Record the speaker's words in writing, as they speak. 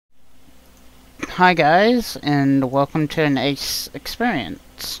Hi guys, and welcome to an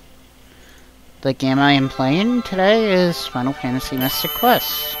Experience. The game I am playing today is Final Fantasy Mystic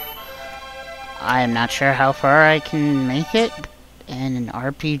Quest. I am not sure how far I can make it in an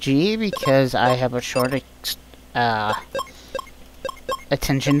RPG because I have a short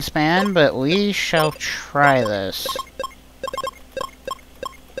attention span, but we shall try this.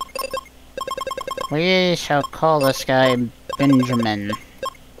 We shall call this guy Benjamin.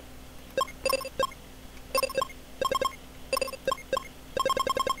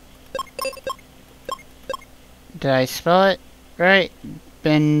 Did I spell it right?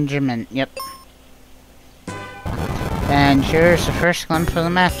 Benjamin, yep. And here's the first glimpse of the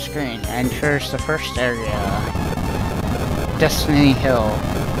map screen. And here's the first area. Destiny Hill.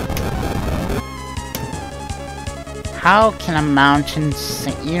 How can a mountain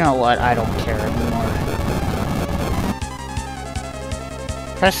sink? You know what? I don't care anymore.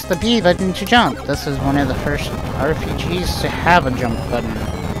 Press the B button to jump. This is one of the first RPGs to have a jump button.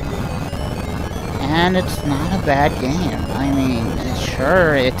 And it's not a bad game. I mean,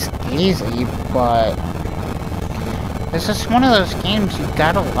 sure, it's easy, but this is one of those games you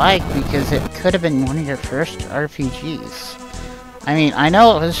gotta like because it could have been one of your first RPGs. I mean, I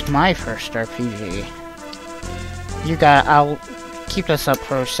know it was my first RPG. I'll keep this up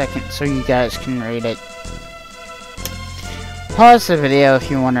for a second so you guys can rate it. Pause the video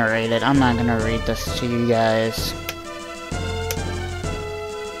if you want to rate it. I'm not gonna read this to you guys.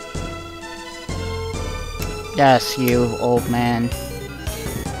 Yes, you, old man.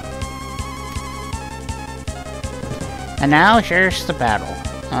 And now, here's the battle.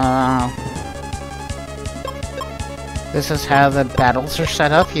 This is how the battles are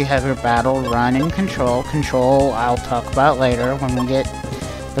set up. You have your battle, run, and control. Control, I'll talk about later when we get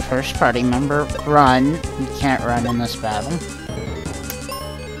the first party member. Run, you can't run in this battle.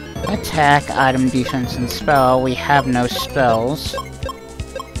 Attack, item, defense, and spell. We have no spells.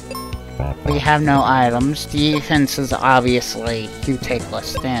 We have no items. Defense is obviously you take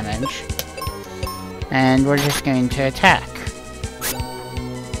less damage. And we're just going to attack.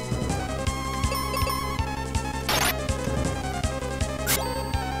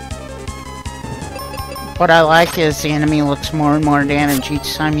 What I like is the enemy looks more and more damage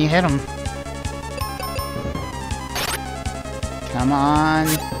each time you hit him. Come on.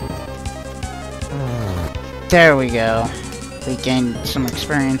 There we go. We gained some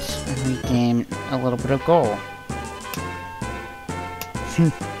experience, and we gained a little bit of gold.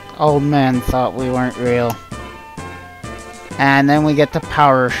 Old man thought we weren't real. And then we get the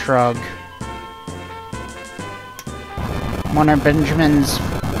power shrug. One of Benjamin's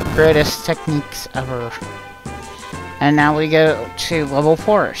greatest techniques ever. And now we go to level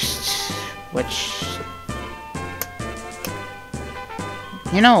forest, which...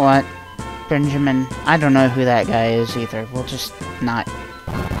 You know what? Benjamin, I don't know who that guy is either. We'll just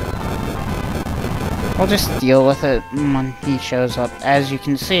deal with it when he shows up. As you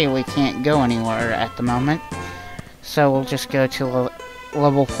can see, we can't go anywhere at the moment. So we'll just go to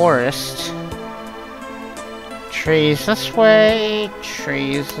level forest. Trees this way,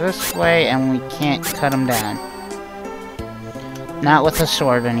 and we can't cut them down. Not with a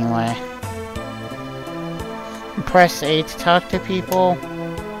sword, anyway. Press A to talk to people.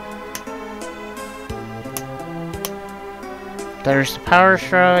 There's the power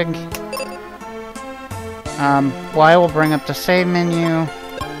shrug. Y will bring up the save menu.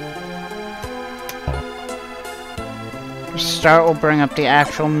 Start will bring up the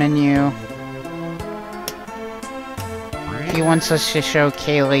actual menu. He wants us to show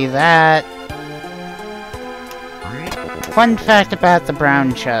Kaylee that. Fun fact about the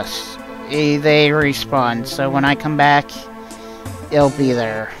brown chest. They respawn, so when I come back, it'll be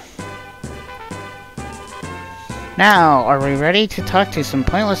there. Now, are we ready to talk to some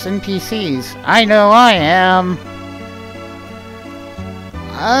pointless NPCs? I know I am!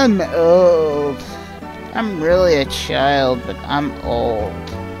 I'm old. I'm really a child, but I'm old.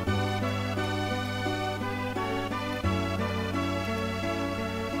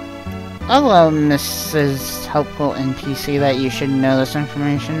 Hello, Mrs. Helpful NPC that you should know this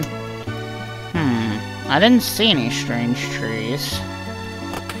information. I didn't see any strange trees.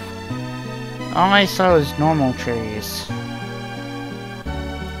 All I saw was normal trees.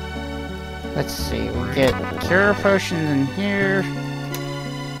 Let's see, we'll get cure potions in here.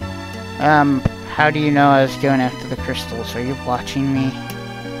 How do you know I was going after the crystals? Are you watching me?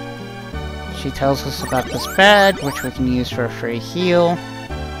 She tells us about this bed, which we can use for a free heal.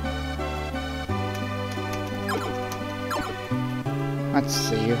 Let's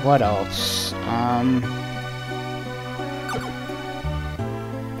see, what else?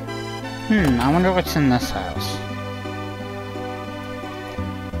 I wonder what's in this house.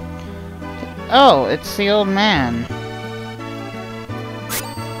 Oh, it's the old man.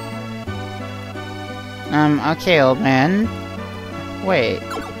 Okay, old man. Wait,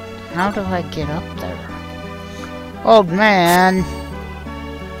 how do I get up there? Old man!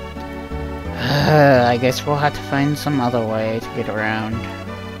 I guess we'll have to find some other way to get around.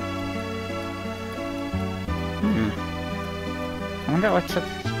 I wonder what's up.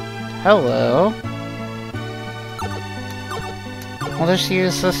 Hello. We'll just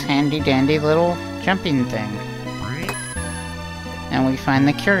use this handy-dandy little jumping thing. And we find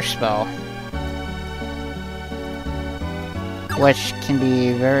the cure spell. Which can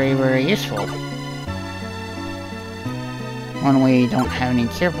be very, very useful. When we don't have any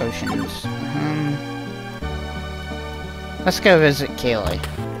cure potions. Let's go visit Kaylee.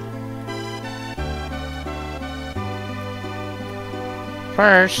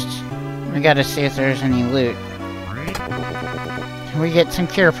 First, we gotta see if there's any loot. We get some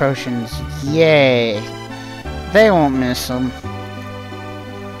cure potions. Yay! They won't miss them.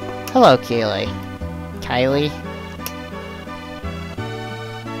 Hello, Kaylee. Kylie?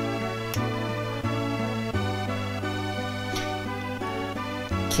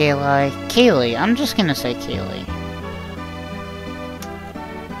 Kaylee. I'm just gonna say Kaylee.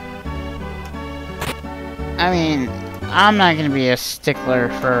 I mean, I'm not gonna be a stickler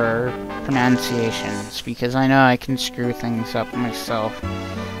for pronunciations, because I know I can screw things up myself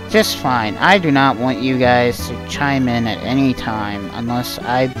just fine. I do not want you guys to chime in at any time, unless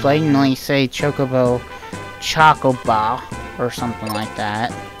I blatantly say Chocobo, Chocoba, or something like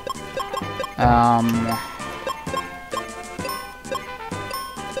that.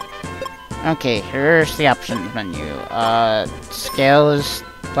 Okay, here's the options menu. Scale is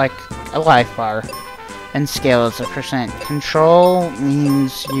like a life bar, and scale is a %. Control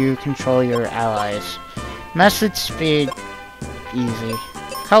means you control your allies. Message speed, easy.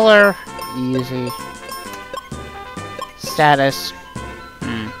 Color, easy. Status,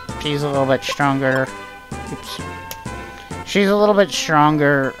 she's a little bit stronger. Oops. She's a little bit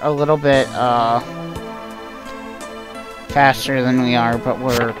stronger, a little bit, faster than we are, but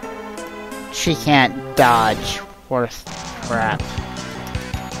she can't dodge worth crap.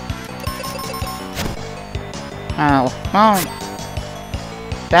 Oh,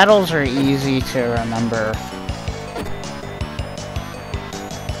 well, battles are easy to remember.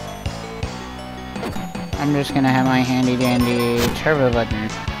 I'm just gonna have my handy dandy turbo button.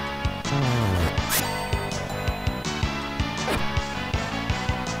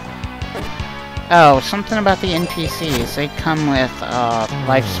 Oh, something about the NPCs. They come with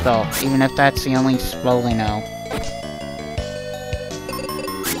life spell, even if that's the only spell they know.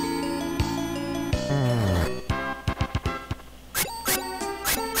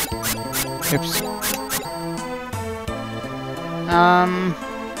 Oops.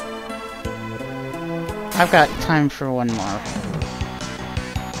 I've got time for one more.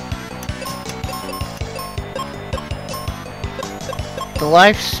 The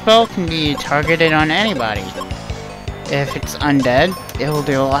life spell can be targeted on anybody. If it's undead, it will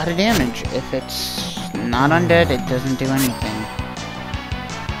do a lot of damage. If it's not undead, it doesn't do anything.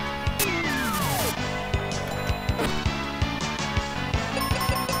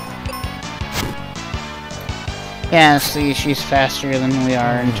 Yeah, see, she's faster than we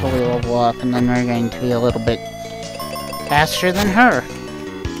are until we level up, and then we're going to be a little bit faster than her.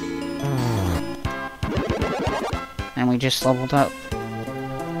 And we just leveled up.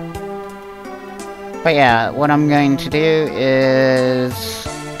 But yeah, what I'm going to do is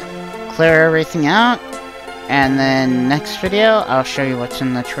clear everything out, and then next video I'll show you what's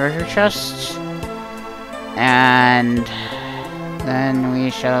in the treasure chests, and then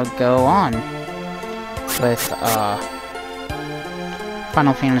we shall go on with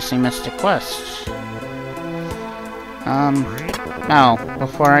Final Fantasy Mystic Quest. No,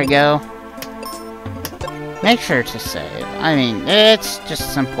 before I go, make sure to save. I mean, it's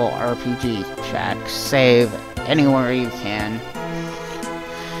just simple RPG chat. Save anywhere you can.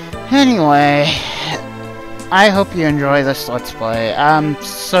 Anyway, I hope you enjoy this Let's Play.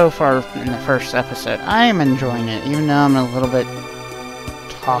 So far in the first episode, I am enjoying it, even though I'm a little bit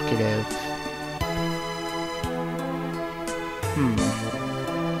talkative.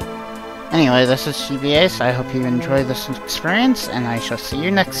 Anyway, this is CBA, so I hope you enjoyed this experience, and I shall see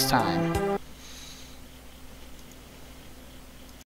you next time.